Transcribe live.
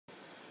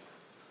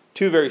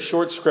Two very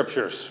short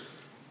scriptures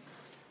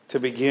to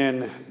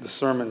begin the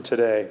sermon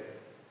today.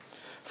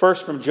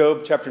 First, from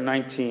Job chapter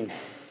 19.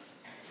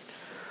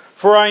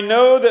 For I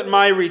know that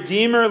my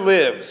Redeemer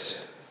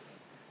lives,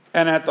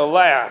 and at the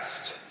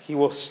last he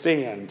will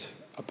stand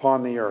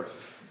upon the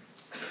earth.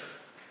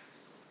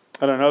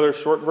 And another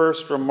short verse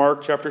from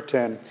Mark chapter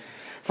 10.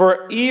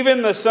 For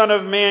even the Son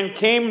of Man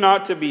came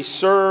not to be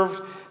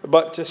served,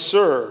 but to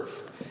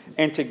serve,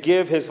 and to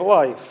give his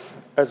life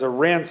as a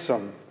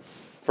ransom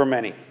for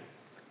many.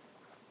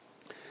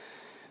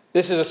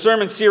 This is a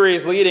sermon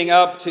series leading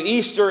up to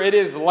Easter. It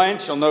is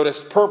Lent. You'll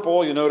notice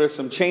purple. You'll notice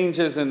some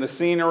changes in the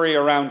scenery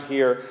around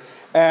here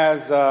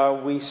as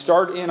we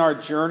start in our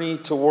journey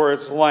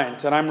towards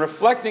Lent. And I'm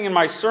reflecting in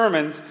my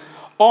sermons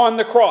on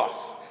the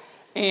cross.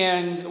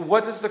 And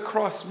what does the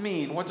cross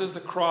mean? What does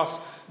the cross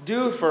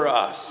do for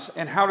us?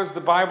 And how does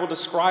the Bible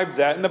describe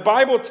that? And the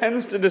Bible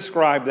tends to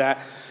describe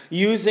that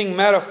using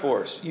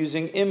metaphors,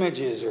 using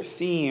images or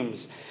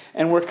themes.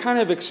 And we're kind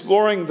of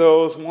exploring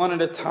those one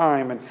at a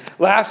time. And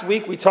last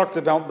week we talked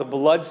about the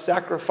blood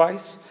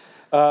sacrifice,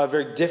 a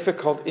very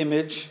difficult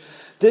image.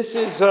 This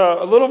is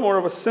a little more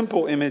of a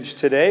simple image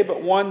today,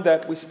 but one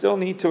that we still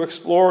need to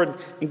explore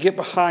and get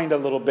behind a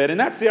little bit. And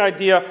that's the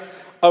idea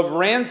of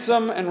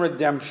ransom and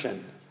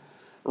redemption.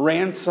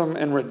 Ransom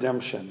and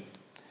redemption.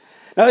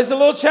 Now this is a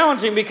little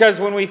challenging because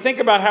when we think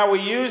about how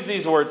we use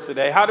these words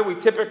today, how do we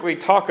typically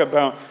talk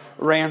about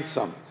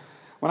ransom?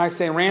 When I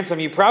say ransom,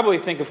 you probably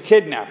think of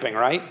kidnapping,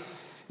 right?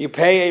 You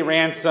pay a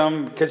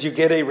ransom because you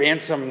get a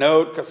ransom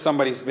note because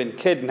somebody's been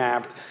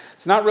kidnapped.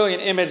 It's not really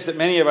an image that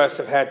many of us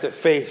have had to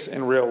face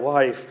in real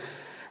life.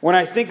 When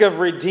I think of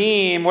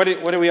redeem, what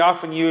do we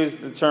often use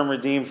the term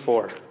redeem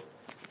for?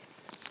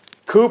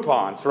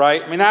 Coupons,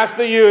 right? I mean, that's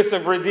the use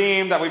of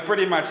redeem that we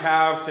pretty much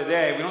have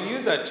today. We don't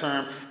use that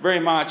term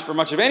very much for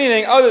much of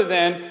anything other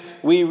than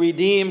we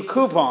redeem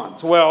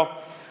coupons. Well,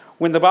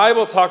 when the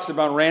Bible talks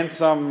about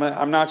ransom,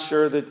 I'm not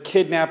sure that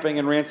kidnapping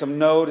and ransom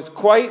note is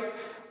quite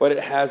what it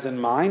has in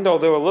mind,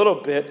 although a little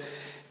bit,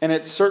 and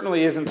it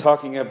certainly isn't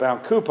talking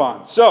about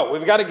coupons. So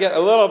we've got to get a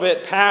little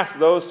bit past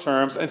those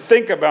terms and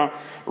think about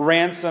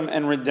ransom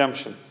and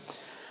redemption.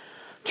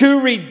 To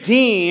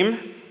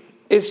redeem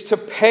is to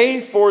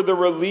pay for the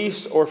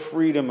release or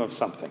freedom of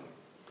something.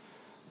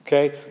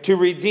 Okay? To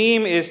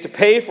redeem is to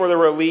pay for the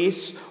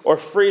release or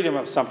freedom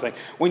of something.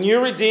 When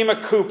you redeem a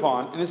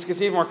coupon, and this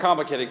gets even more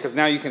complicated because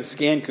now you can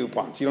scan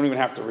coupons. You don't even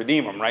have to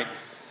redeem them, right?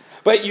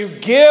 But you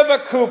give a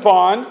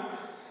coupon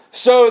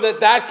so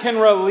that can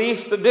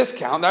release the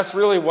discount. That's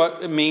really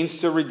what it means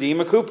to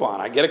redeem a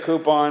coupon. I get a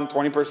coupon,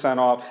 20%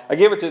 off. I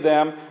give it to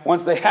them.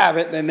 Once they have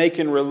it, then they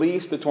can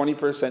release the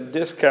 20%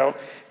 discount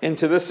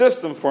into the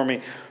system for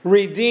me.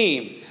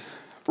 Redeem.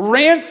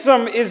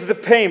 Ransom is the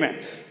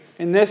payment.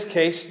 In this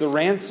case, the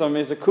ransom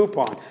is a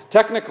coupon.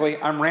 Technically,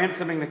 I'm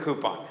ransoming the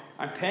coupon.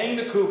 I'm paying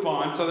the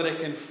coupon so that it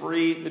can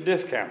free the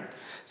discount.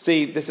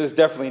 See, this is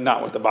definitely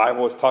not what the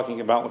Bible is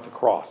talking about with the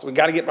cross. We've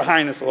got to get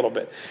behind this a little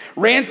bit.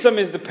 Ransom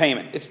is the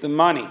payment. It's the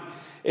money.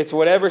 It's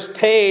whatever's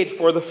paid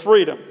for the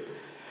freedom.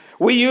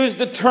 We use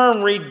the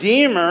term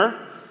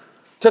redeemer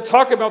to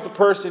talk about the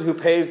person who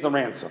pays the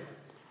ransom.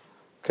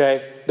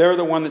 Okay? They're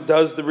the one that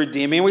does the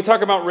redeeming. And we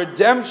talk about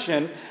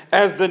redemption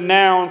as the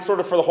noun sort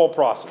of for the whole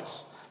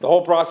process. The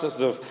whole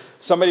process of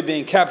somebody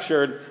being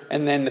captured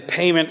and then the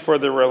payment for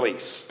the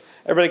release.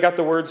 Everybody got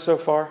the words so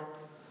far?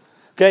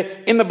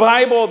 Okay, in the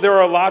Bible, there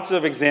are lots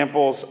of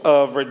examples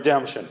of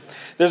redemption.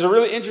 There's a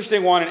really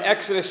interesting one in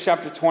Exodus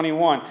chapter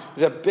 21.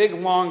 There's a big,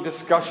 long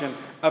discussion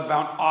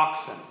about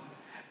oxen.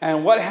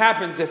 And what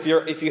happens if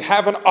you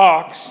have an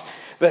ox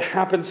that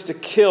happens to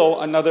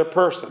kill another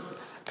person?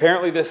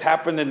 Apparently this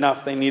happened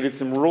enough, they needed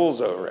some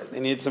rules over it. They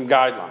needed some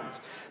guidelines.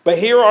 But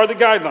here are the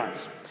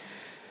guidelines.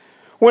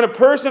 When a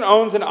person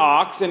owns an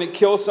ox and it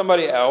kills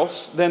somebody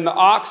else, then the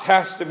ox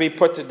has to be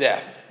put to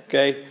death.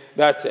 Okay?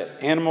 That's it.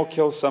 Animal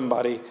kills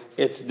somebody,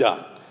 it's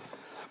done.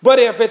 But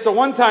if it's a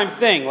one-time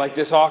thing, like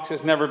this ox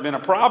has never been a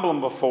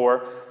problem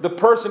before, the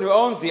person who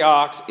owns the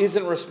ox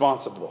isn't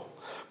responsible.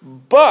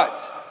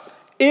 But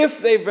if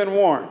they've been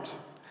warned,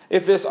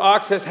 if this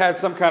ox has had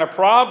some kind of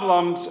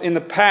problems in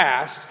the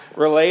past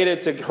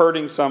related to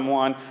hurting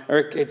someone, or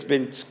it's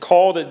been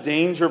called a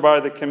danger by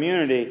the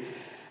community,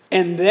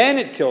 and then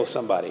it kills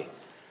somebody,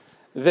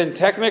 then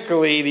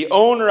technically the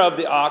owner of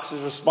the ox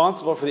is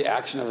responsible for the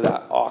action of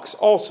that ox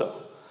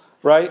also,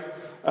 right?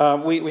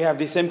 We have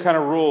these same kind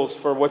of rules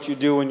for what you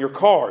do in your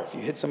car. If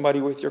you hit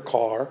somebody with your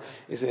car,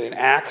 is it an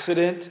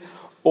accident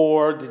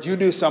or did you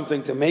do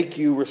something to make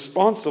you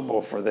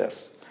responsible for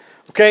this?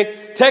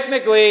 Okay,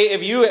 technically,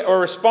 if you are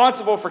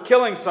responsible for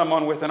killing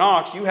someone with an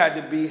ox, you had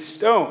to be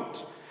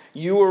stoned.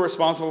 You were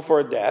responsible for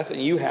a death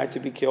and you had to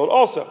be killed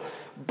also.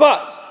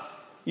 But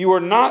you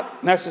are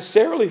not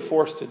necessarily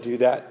forced to do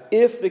that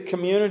if the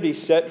community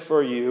set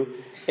for you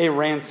a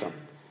ransom.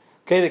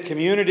 Okay, the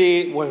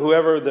community,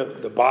 whoever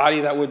the body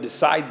that would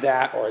decide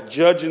that, or a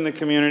judge in the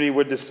community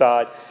would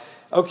decide,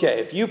 okay,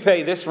 if you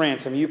pay this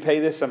ransom, you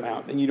pay this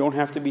amount, then you don't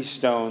have to be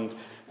stoned,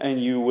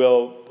 and you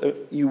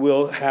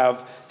will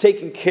have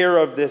taken care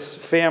of this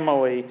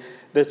family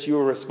that you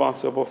were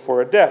responsible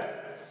for a death.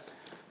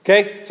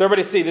 Okay, so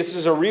everybody see, this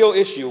is a real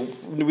issue.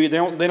 They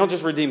don't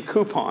just redeem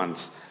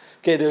coupons.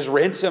 Okay, there's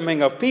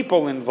ransoming of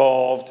people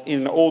involved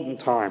in olden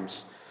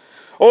times.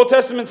 Old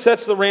Testament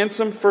sets the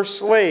ransom for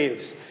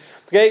slaves.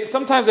 Okay,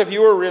 sometimes if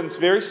you were in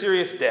very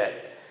serious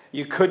debt,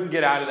 you couldn't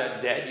get out of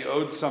that debt. You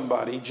owed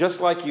somebody,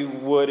 just like you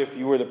would if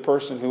you were the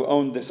person who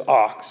owned this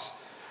ox.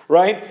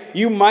 Right?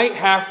 You might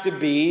have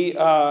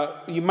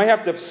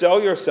to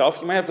sell yourself.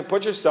 You might have to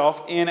put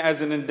yourself in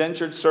as an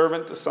indentured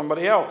servant to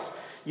somebody else.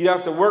 You'd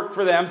have to work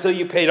for them till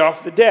you paid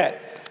off the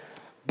debt.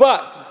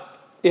 But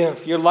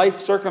if your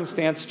life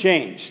circumstance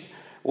changed,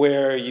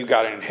 where you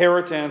got an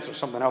inheritance or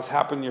something else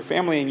happened in your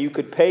family and you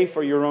could pay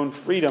for your own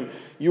freedom,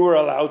 you were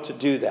allowed to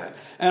do that.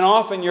 And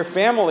often your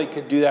family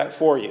could do that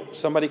for you.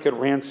 Somebody could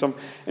ransom.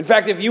 In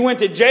fact, if you went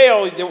to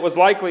jail, it was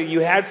likely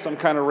you had some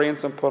kind of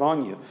ransom put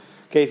on you.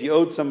 Okay, if you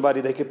owed somebody,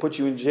 they could put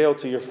you in jail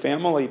till your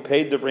family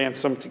paid the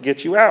ransom to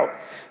get you out.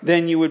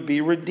 Then you would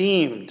be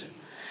redeemed.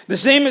 The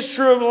same is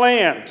true of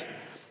land.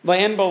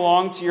 Land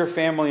belonged to your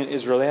family in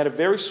Israel. They had a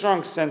very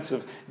strong sense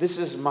of, this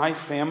is my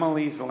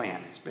family's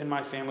land. It's been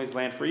my family's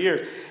land for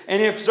years.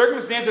 And if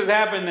circumstances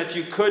happened that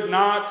you couldn't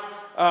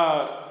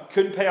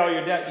pay all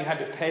your debt, you had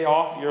to pay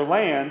off your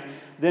land,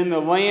 then the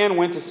land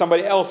went to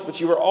somebody else.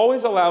 But you were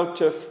always allowed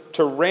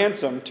to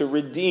ransom, to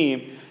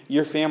redeem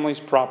your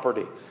family's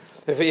property.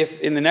 If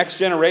in the next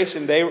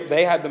generation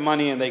they had the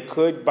money and they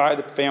could buy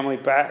the family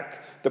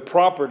back the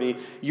property,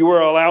 you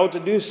were allowed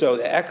to do so.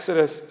 The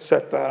Exodus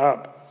set that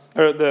up.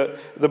 Or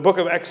the book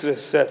of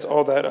Exodus sets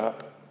all that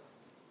up.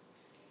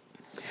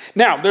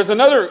 Now, there's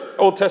another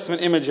Old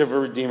Testament image of a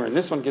redeemer, and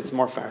this one gets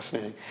more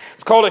fascinating.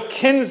 It's called a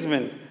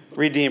kinsman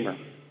redeemer.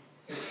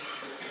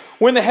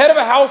 When the head of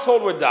a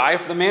household would die,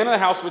 if the man of the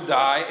house would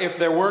die, if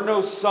there were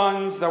no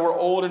sons that were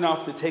old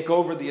enough to take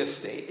over the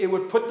estate, it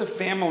would put the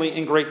family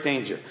in great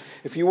danger.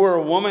 If you were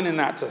a woman in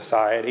that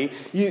society,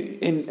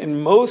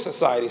 in most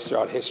societies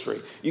throughout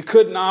history, you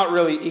could not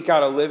really eke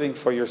out a living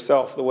for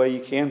yourself the way you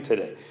can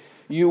today.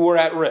 You were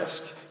at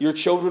risk. Your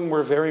children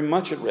were very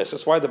much at risk.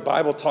 That's why the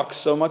Bible talks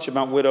so much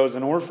about widows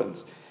and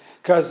orphans,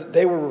 because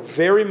they were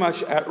very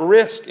much at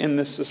risk in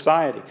this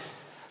society.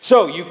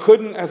 So you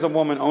couldn't, as a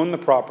woman, own the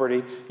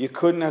property. You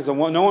couldn't, as a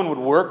woman, no one would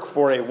work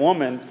for a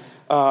woman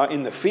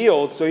in the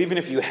field. So even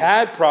if you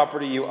had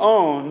property you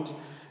owned,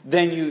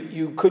 then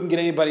you couldn't get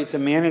anybody to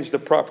manage the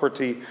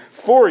property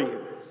for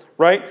you,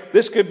 right?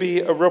 This could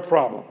be a real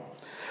problem.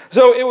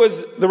 So it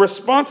was the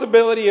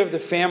responsibility of the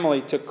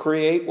family to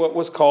create what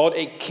was called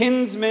a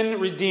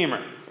kinsman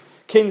redeemer.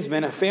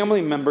 Kinsman, a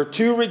family member,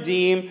 to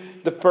redeem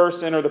the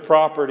person or the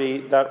property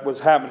that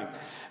was happening.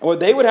 And what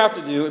they would have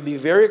to do would be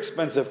very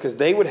expensive, because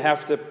they would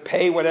have to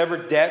pay whatever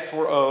debts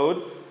were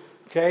owed.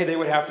 Okay, they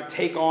would have to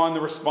take on the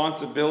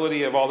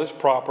responsibility of all this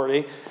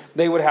property.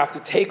 They would have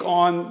to take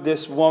on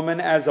this woman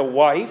as a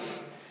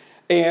wife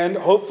and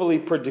hopefully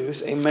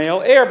produce a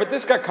male heir. But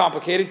this got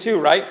complicated too,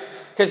 right?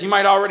 Because you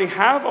might already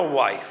have a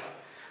wife.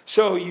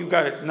 So you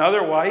got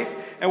another wife.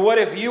 And what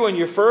if you and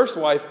your first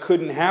wife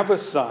couldn't have a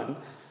son,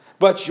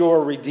 but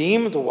your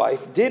redeemed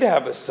wife did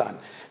have a son?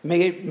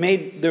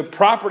 Made the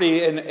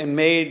property and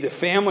made the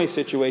family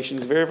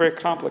situations very, very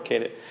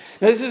complicated.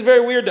 Now, this is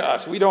very weird to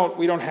us. We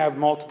don't have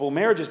multiple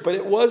marriages, but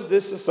it was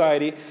this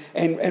society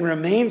and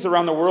remains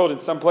around the world in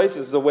some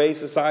places the way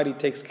society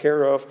takes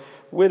care of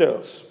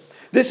widows.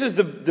 This is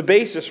the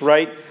basis,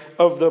 right,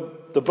 of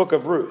the book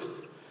of Ruth.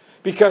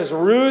 Because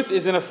Ruth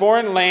is in a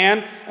foreign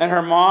land, and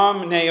her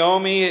mom,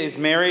 Naomi, is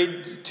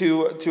married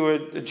to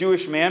a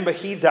Jewish man, but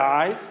he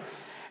dies.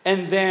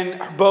 And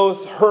then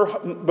both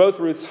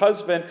Ruth's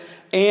husband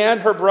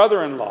and her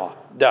brother-in-law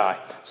die.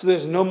 So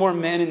there's no more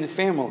men in the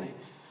family.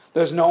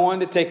 There's no one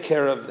to take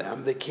care of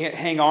them. They can't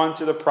hang on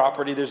to the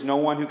property. There's no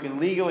one who can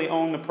legally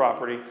own the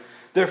property.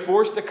 They're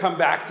forced to come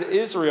back to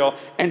Israel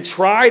and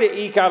try to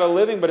eke out a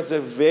living, but it's a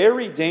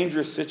very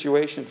dangerous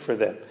situation for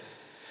them.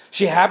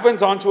 She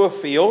happens onto a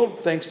field,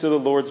 thanks to the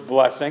Lord's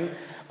blessing,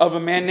 of a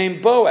man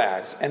named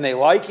Boaz. And they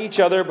like each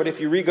other, but if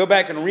you go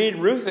back and read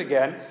Ruth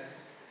again,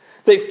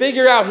 they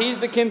figure out he's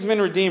the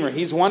kinsman redeemer.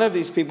 He's one of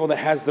these people that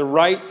has the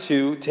right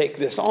to take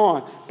this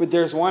on, but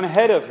there's one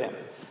ahead of him.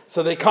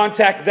 So they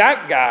contact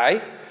that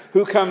guy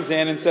who comes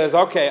in and says,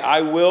 okay,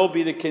 I will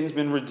be the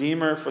kinsman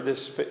redeemer for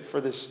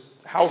this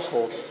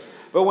household.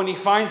 But when he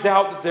finds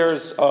out that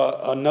there's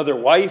another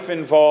wife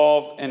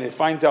involved, and he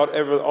finds out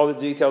all the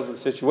details of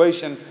the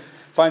situation,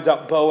 finds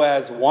out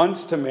Boaz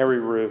wants to marry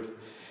Ruth,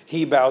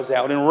 he bows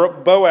out.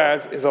 And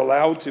Boaz is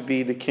allowed to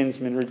be the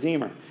kinsman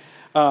redeemer.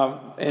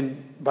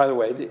 And by the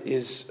way,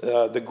 is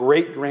the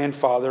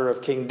great-grandfather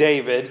of King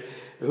David,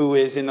 who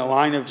is in the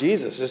line of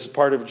Jesus. This is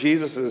part of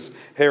Jesus'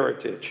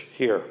 heritage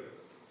here.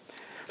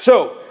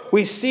 So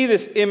we see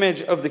this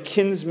image of the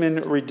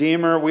kinsman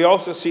redeemer. We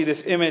also see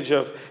this image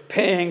of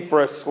paying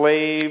for a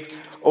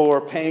slave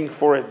or paying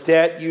for a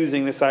debt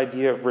using this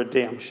idea of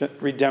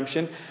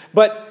redemption.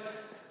 But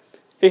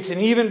it's an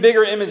even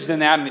bigger image than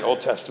that in the Old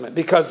Testament,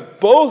 because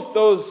both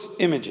those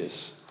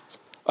images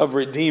of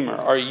redeemer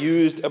are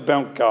used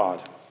about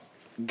God.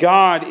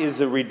 God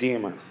is a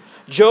redeemer.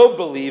 Job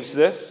believes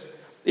this.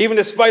 Even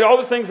despite all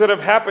the things that have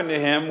happened to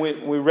him,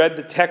 we read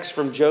the text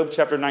from Job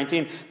chapter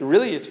 19.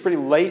 Really, it's pretty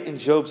late in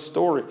Job's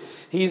story.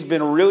 He's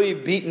been really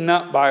beaten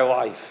up by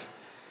life.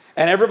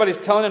 And everybody's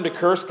telling him to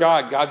curse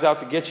God. God's out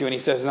to get you. And he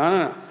says,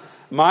 no.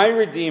 My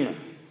Redeemer,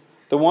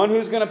 the one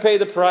who's going to pay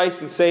the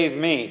price and save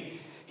me,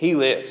 he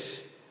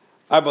lives.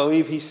 I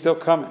believe he's still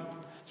coming.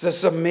 It's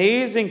this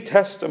amazing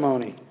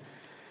testimony.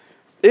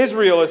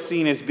 Israel is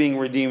seen as being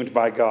redeemed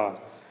by God.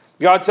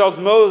 God tells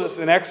Moses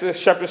in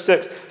Exodus chapter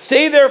 6,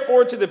 "Say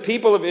therefore to the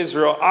people of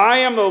Israel, I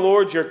am the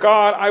Lord your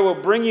God. I will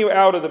bring you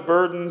out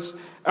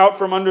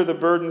from under the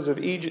burdens of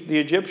Egypt, the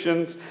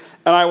Egyptians,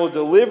 and I will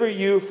deliver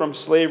you from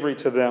slavery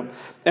to them.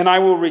 And I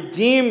will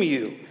redeem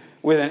you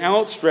with an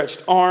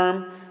outstretched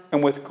arm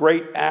and with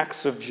great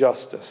acts of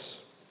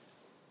justice."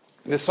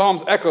 The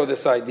Psalms echo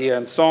this idea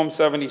in Psalm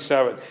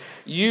 77.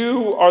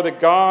 "You are the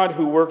God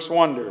who works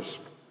wonders.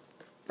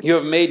 You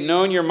have made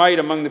known your might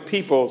among the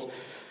peoples.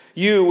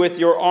 You, with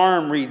your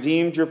arm,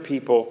 redeemed your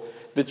people,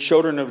 the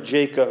children of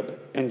Jacob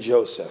and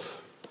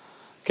Joseph."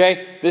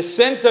 Okay? This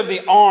sense of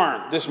the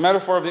arm, this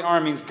metaphor of the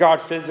arm means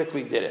God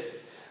physically did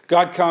it.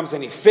 God comes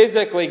and he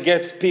physically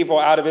gets people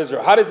out of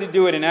Israel. How does he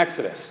do it in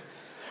Exodus?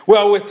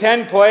 Well, with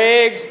 10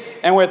 plagues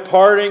and with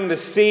parting the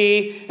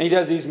sea, and he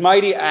does these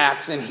mighty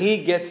acts, and he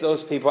gets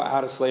those people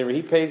out of slavery.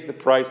 He pays the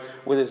price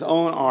with his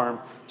own arm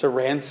to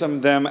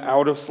ransom them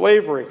out of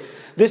slavery.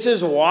 This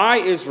is why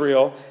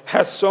Israel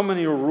has so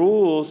many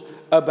rules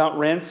about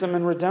ransom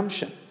and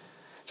redemption.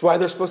 It's why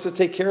they're supposed to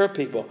take care of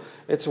people.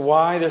 It's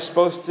why they're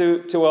supposed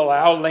to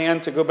allow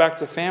land to go back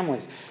to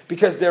families.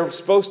 Because they're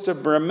supposed to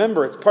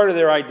remember, it's part of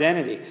their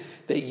identity,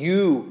 that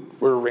you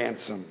were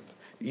ransomed.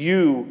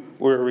 You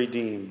were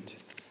redeemed.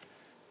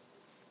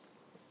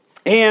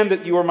 And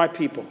that you are my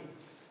people.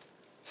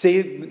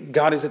 See,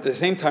 God is at the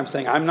same time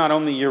saying, I'm not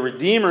only your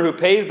Redeemer who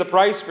pays the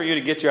price for you to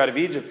get you out of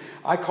Egypt.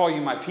 I call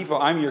you my people.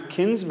 I'm your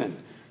kinsman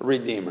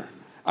Redeemer.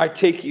 I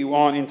take you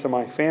on into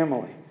my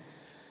family.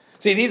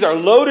 See, these are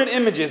loaded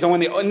images, and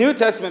when the New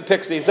Testament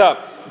picks these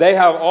up, they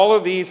have all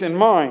of these in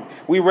mind.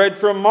 We read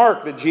from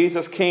Mark that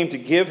Jesus came to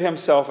give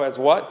himself as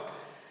what?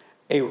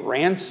 A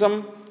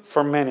ransom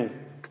for many.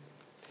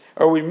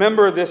 Or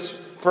remember this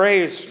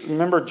phrase,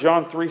 remember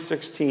John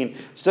 3:16,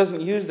 which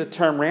doesn't use the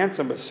term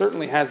ransom, but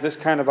certainly has this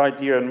kind of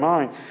idea in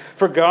mind.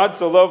 "For God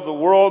so loved the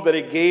world that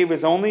he gave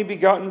his only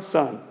begotten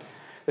Son,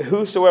 that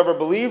whosoever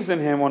believes in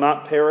him will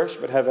not perish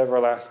but have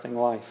everlasting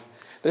life."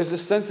 There's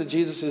this sense that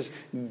Jesus is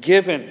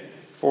given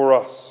for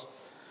us.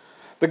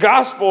 The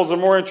Gospels are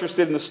more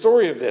interested in the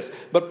story of this,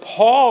 but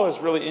Paul is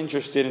really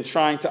interested in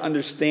trying to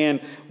understand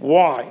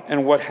why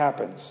and what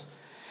happens.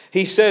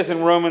 He says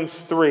in Romans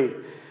 3,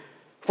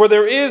 "For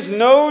there is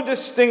no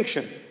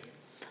distinction,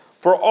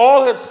 for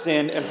all have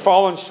sinned and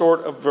fallen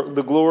short of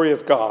the glory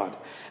of God,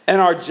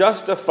 and are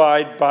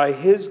justified by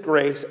his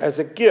grace as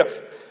a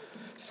gift,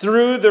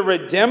 through the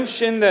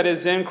redemption that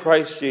is in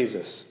Christ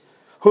Jesus,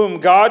 whom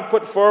God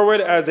put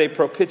forward as a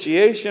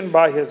propitiation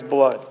by his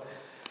blood,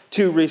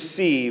 to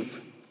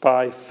receive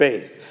by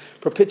faith."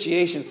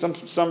 Propitiation,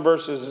 some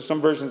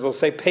versions will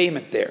say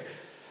payment there.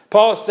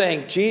 Paul is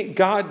saying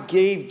God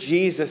gave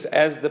Jesus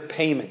as the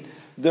payment,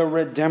 the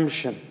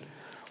redemption.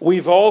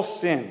 We've all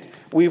sinned.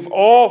 We've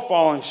all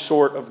fallen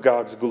short of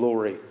God's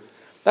glory.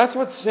 That's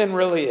what sin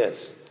really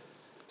is.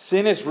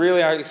 Sin is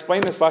really, I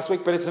explained this last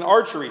week, but it's an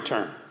archery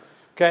term.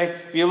 Okay?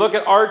 If you look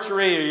at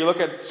archery or you look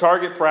at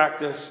target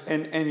practice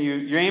and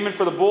you're aiming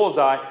for the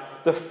bullseye,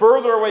 the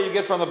further away you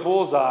get from the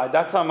bullseye,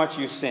 that's how much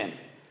you sin.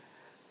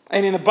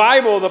 And in the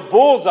Bible, the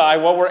bullseye,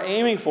 what we're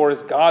aiming for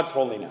is God's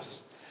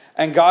holiness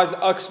and God's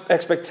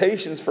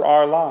expectations for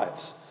our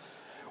lives.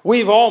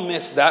 We've all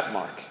missed that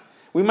mark.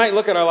 We might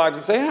look at our lives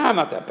and say, I'm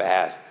not that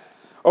bad.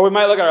 Or we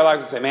might look at our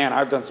lives and say, man,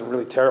 I've done some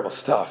really terrible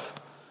stuff.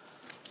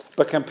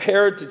 But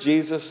compared to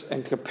Jesus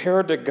and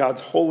compared to God's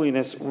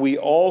holiness, we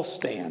all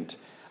stand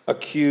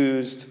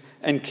accused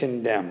and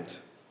condemned.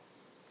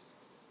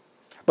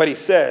 But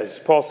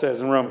Paul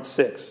says in Romans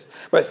 6,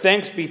 "But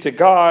thanks be to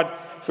God,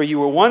 for you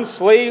were once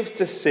slaves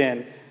to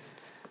sin,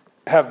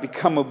 have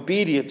become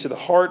obedient to the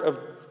heart of..."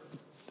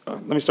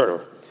 Let me start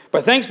over.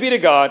 "But thanks be to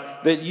God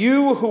that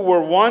you who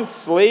were once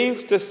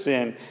slaves to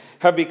sin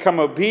have become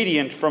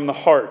obedient from the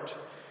heart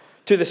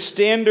to the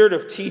standard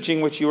of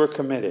teaching which you were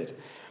committed.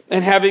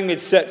 And having been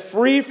set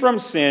free from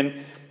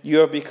sin, you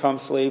have become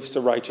slaves to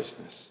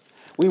righteousness."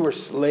 We were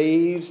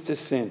slaves to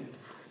sin.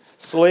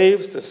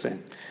 Slaves to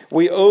sin.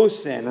 We owe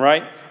sin,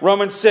 right?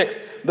 Romans 6,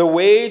 the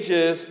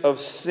wages of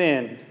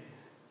sin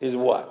is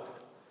what?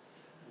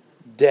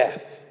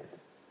 Death.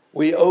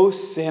 We owe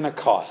sin a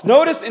cost.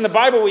 Notice in the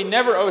Bible we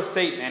never owe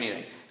Satan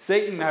anything.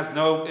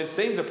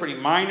 Satan's a pretty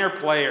minor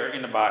player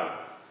in the Bible.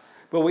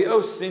 But we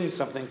owe sin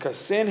something because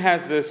sin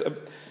has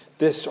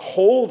this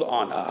hold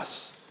on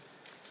us.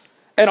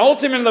 And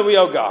ultimately we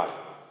owe God.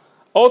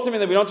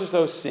 Ultimately we don't just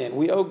owe sin,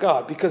 we owe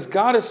God. Because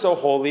God is so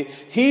holy,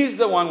 he's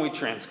the one we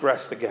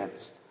transgressed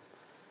against.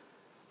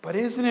 But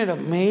isn't it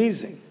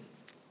amazing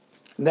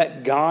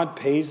that God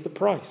pays the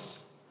price?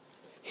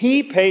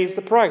 He pays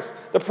the price.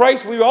 The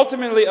price we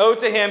ultimately owe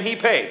to him, he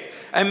pays.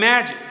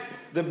 Imagine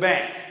the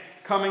bank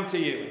coming to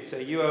you and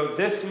say, you owe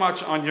this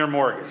much on your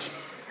mortgage.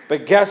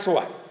 But guess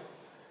what?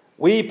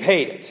 We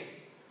paid it.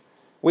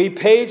 We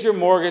paid your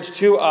mortgage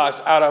to us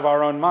out of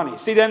our own money.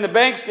 See, then the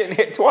bank's getting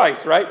hit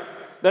twice, right?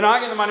 They're not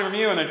getting the money from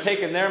you, and they're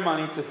taking their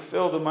money to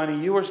fill the money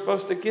you were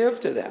supposed to give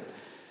to them.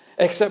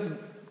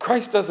 Except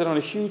Christ does it on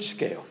a huge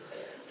scale.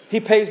 He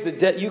pays the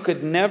debt you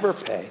could never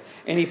pay,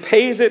 and he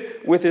pays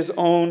it with his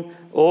own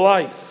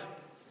life.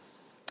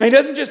 And he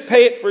doesn't just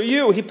pay it for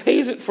you, he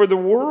pays it for the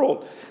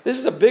world. This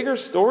is a bigger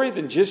story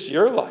than just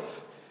your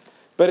life,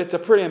 but it's a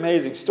pretty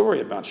amazing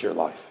story about your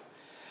life.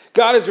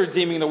 God is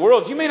redeeming the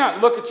world. You may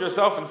not look at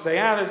yourself and say,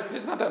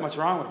 there's not that much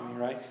wrong with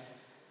me, right?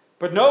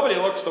 But nobody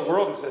looks at the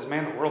world and says,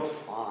 man, the world's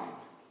fine.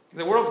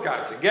 The world's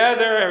got it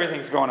together.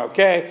 Everything's going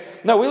okay.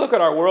 No, we look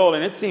at our world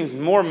and it seems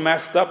more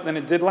messed up than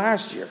it did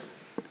last year.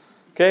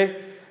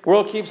 Okay? The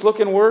world keeps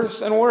looking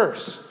worse and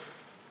worse.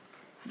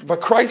 But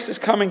Christ is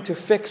coming to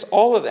fix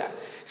all of that.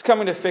 He's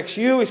coming to fix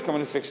you. He's coming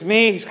to fix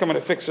me. He's coming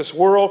to fix this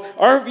world.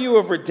 Our view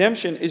of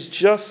redemption is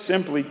just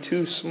simply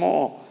too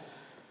small.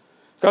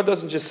 God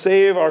doesn't just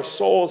save our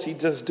souls. He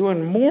does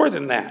doing more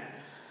than that.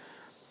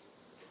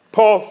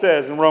 Paul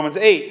says in Romans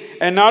 8,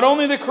 and not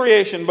only the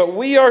creation, but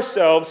we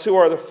ourselves, who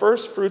are the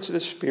first fruits of the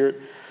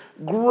Spirit,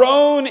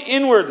 groan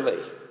inwardly.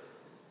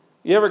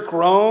 You ever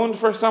groaned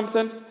for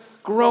something?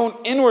 Groan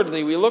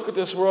inwardly. We look at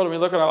this world and we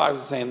look at our lives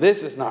and saying,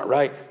 this is not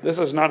right. This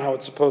is not how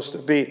it's supposed to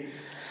be.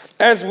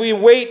 As we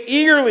wait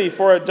eagerly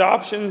for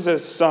adoptions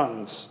as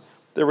sons,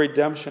 the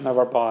redemption of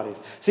our bodies.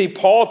 See,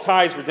 Paul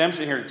ties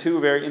redemption here to two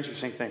very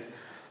interesting things.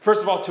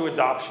 First of all, to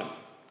adoption.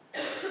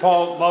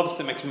 Paul loves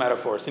to mix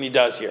metaphors, and he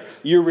does here.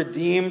 You're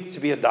redeemed to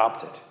be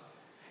adopted.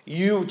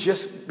 You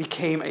just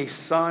became a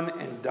son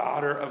and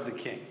daughter of the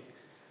King.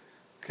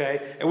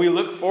 Okay? And we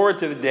look forward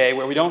to the day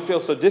where we don't feel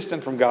so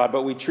distant from God,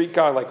 but we treat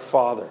God like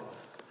Father.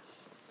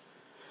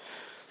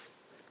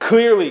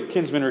 Clearly,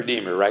 kinsman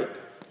redeemer, right?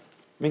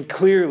 I mean,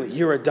 clearly,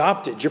 you're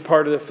adopted. You're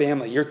part of the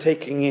family. You're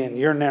taking in.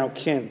 You're now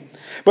kin.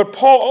 But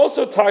Paul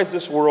also ties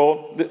this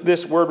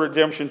word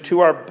redemption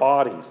to our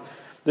bodies.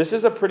 This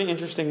is a pretty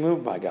interesting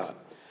move by God.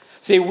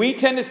 See, we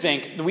tend to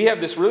think, we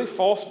have this really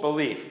false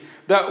belief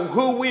that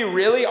who we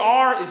really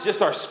are is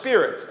just our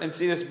spirits. And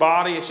see, this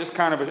body is just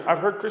kind of, I've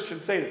heard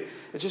Christians say this,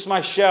 it's just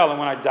my shell, and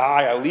when I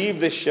die, I leave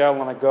this shell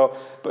when I go.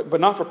 But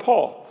not for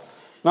Paul.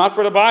 Not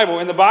for the Bible.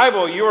 In the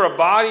Bible, you're a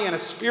body and a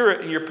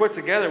spirit, and you're put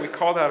together. We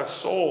call that a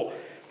soul.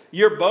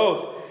 You're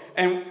both.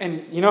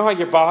 And you know how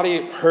your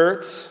body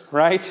hurts,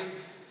 right?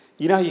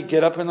 You know how you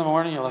get up in the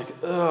morning, you're like,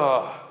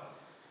 ugh.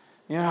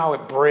 You know how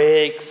it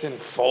breaks and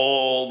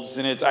folds,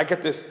 and I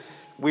get this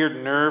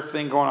weird nerve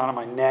thing going on in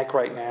my neck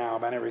right now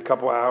about every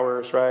couple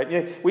hours, right?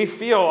 Yeah, we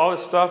feel all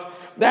this stuff.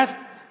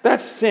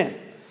 That's sin.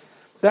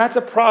 That's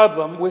a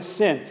problem with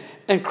sin.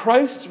 And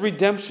Christ's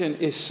redemption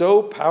is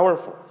so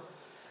powerful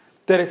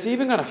that it's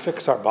even going to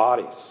fix our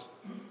bodies.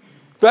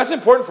 That's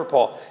important for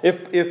Paul.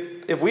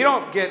 If we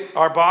don't get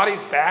our bodies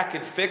back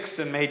and fixed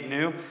and made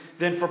new,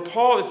 then for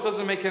Paul this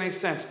doesn't make any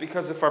sense,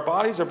 because if our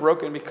bodies are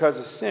broken because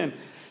of sin,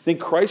 then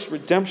Christ's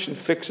redemption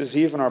fixes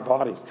even our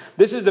bodies.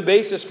 This is the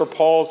basis for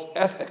Paul's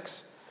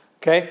ethics.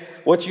 Okay?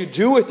 What you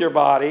do with your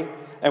body,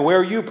 and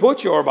where you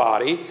put your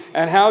body,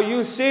 and how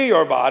you see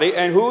your body,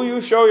 and who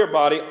you show your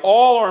body,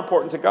 all are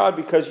important to God,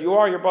 because you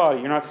are your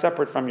body. You're not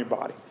separate from your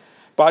body.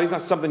 Body's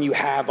not something you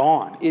have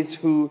on. It's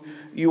who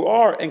you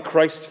are, and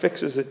Christ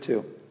fixes it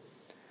too.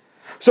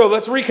 So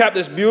let's recap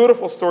this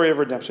beautiful story of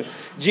redemption.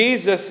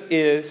 Jesus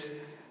is,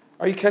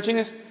 are you catching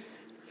this?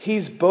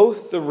 He's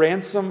both the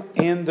ransom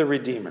and the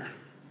redeemer.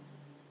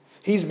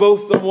 He's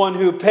both the one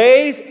who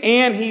pays,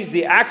 and he's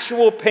the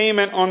actual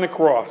payment on the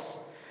cross.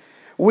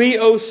 We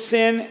owe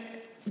sin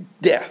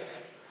death,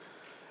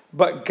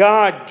 but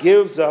God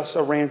gives us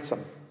a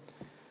ransom.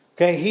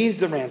 Okay, he's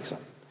the ransom.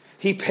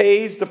 He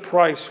pays the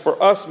price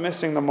for us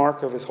missing the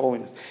mark of his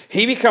holiness.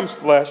 He becomes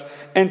flesh,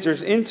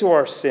 enters into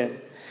our sin,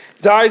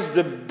 dies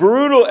the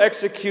brutal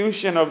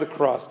execution of the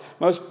cross,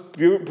 most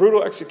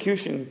brutal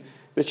execution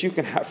that you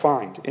can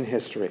find in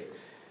history.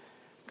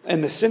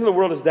 And the sin of the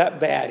world is that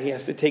bad, he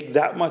has to take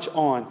that much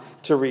on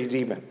to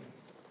redeem it.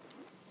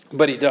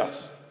 But he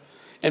does.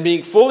 And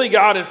being fully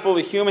God and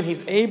fully human,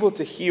 he's able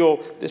to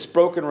heal this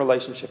broken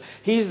relationship.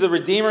 He's the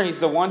Redeemer, he's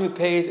the one who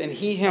pays, and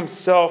he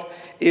himself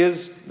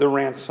is the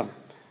ransom.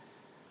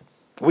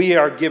 We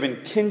are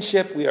given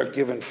kinship, we are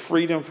given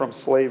freedom from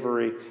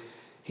slavery.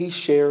 He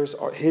shares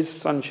his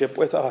sonship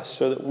with us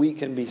so that we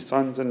can be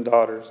sons and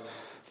daughters,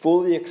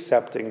 fully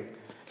accepted,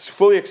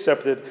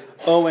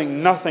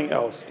 owing nothing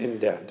else in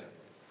debt.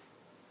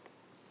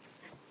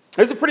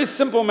 It's a pretty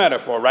simple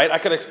metaphor, right? I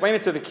could explain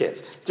it to the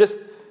kids. Just,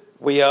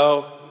 we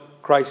owe,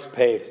 Christ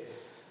pays.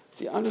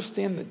 Do you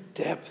understand the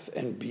depth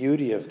and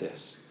beauty of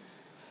this?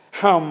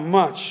 How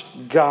much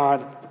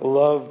God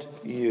loved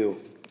you.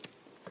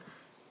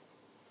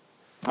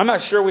 I'm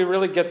not sure we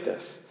really get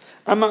this.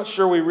 I'm not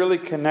sure we really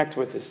connect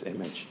with this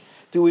image.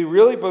 Do we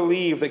really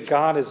believe that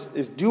God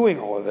is doing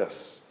all of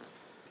this?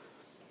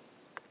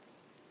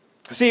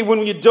 See,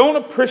 when you don't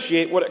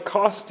appreciate what it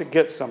costs to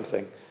get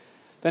something,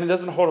 then it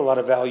doesn't hold a lot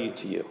of value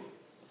to you.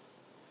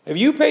 If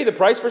you pay the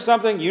price for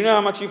something, you know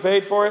how much you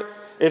paid for it,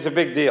 it's a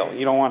big deal.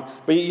 You don't want.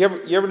 But you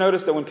ever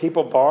notice that when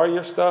people borrow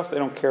your stuff, they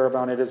don't care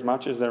about it as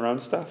much as their own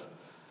stuff?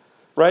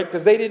 Right?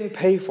 Because they didn't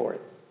pay for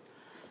it.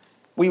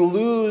 We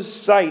lose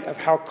sight of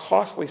how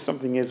costly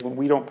something is when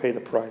we don't pay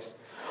the price.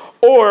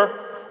 Or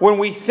when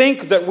we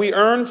think that we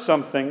earn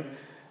something,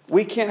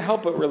 we can't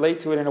help but relate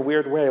to it in a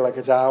weird way, like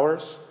it's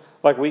ours,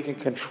 like we can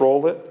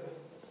control it.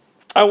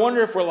 I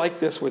wonder if we're like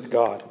this with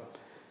God.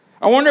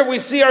 I wonder if we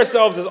see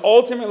ourselves as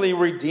ultimately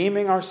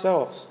redeeming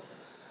ourselves.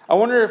 I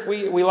wonder if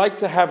we like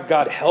to have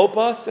God help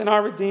us in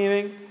our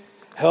redeeming,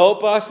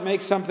 help us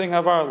make something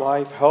of our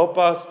life, help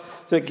us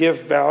to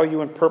give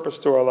value and purpose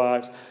to our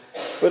lives.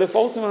 But if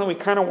ultimately we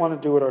kind of want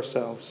to do it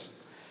ourselves.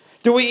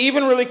 Do we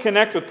even really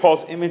connect with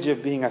Paul's image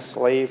of being a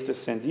slave to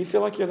sin? Do you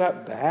feel like you're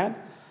that bad?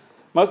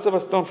 Most of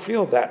us don't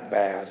feel that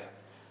bad.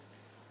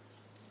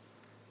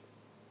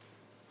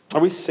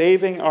 Are we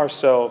saving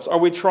ourselves? Are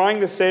we trying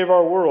to save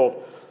our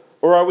world?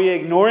 Or are we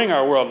ignoring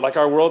our world like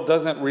our world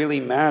doesn't really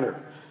matter?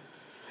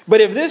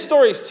 But if this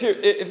story is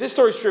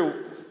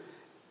true,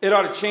 it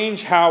ought to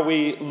change how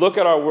we look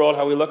at our world,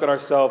 how we look at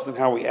ourselves, and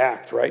how we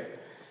act, right?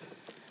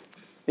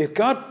 If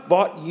God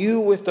bought you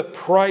with the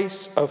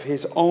price of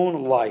his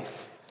own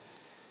life,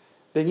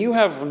 then you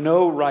have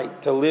no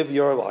right to live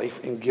your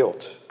life in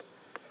guilt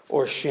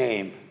or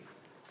shame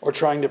or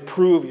trying to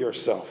prove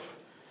yourself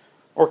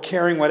or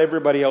caring what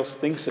everybody else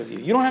thinks of you.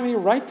 You don't have any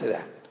right to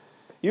that.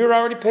 You're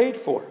already paid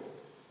for.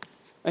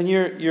 And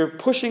you're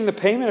pushing the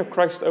payment of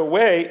Christ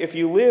away if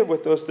you live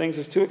with those things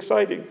as too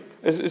exciting,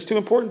 as too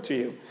important to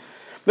you.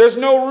 There's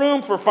no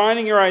room for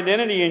finding your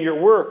identity in your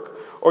work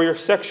or your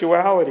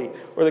sexuality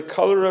or the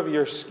color of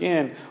your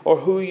skin or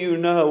who you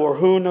know or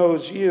who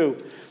knows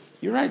you.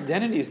 Your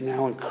identity is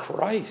now in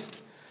Christ,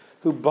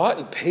 who bought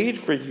and paid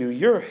for you.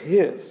 You're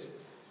his.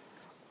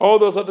 All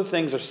those other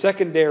things are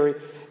secondary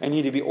and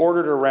need to be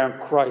ordered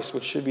around Christ,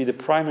 which should be the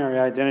primary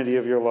identity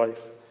of your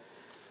life.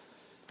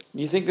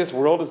 You think this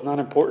world is not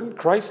important?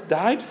 Christ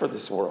died for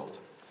this world.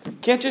 You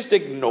can't just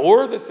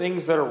ignore the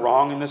things that are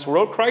wrong in this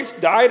world. Christ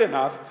died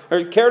enough,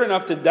 or cared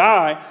enough to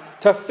die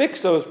to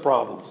fix those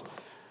problems.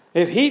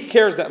 If he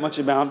cares that much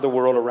about the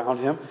world around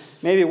him,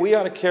 maybe we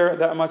ought to care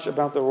that much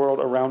about the world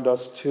around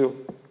us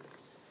too.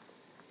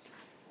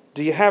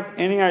 Do you have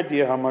any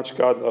idea how much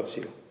God loves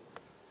you?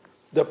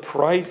 The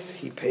price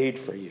he paid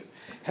for you.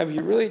 Have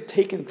you really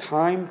taken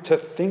time to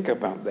think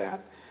about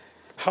that?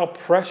 How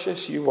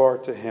precious you are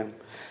to him.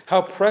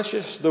 How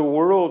precious the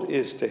world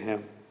is to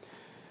him.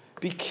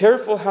 Be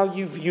careful how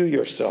you view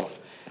yourself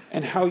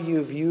and how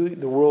you view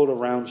the world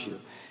around you.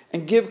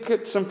 And give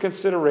some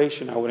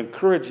consideration, I would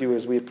encourage you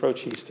as we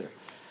approach Easter,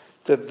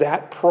 to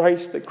that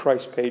price that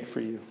Christ paid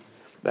for you.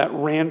 That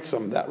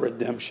ransom, that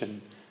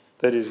redemption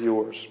that is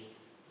yours.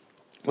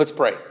 Let's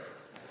pray.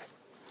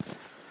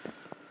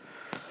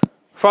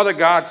 Father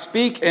God,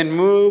 speak and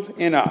move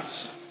in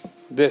us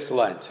this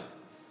Lent,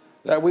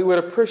 that we would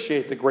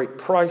appreciate the great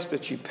price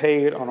that you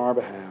paid on our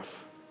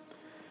behalf.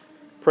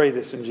 Pray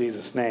this in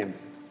Jesus' name.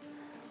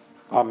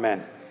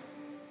 Amen.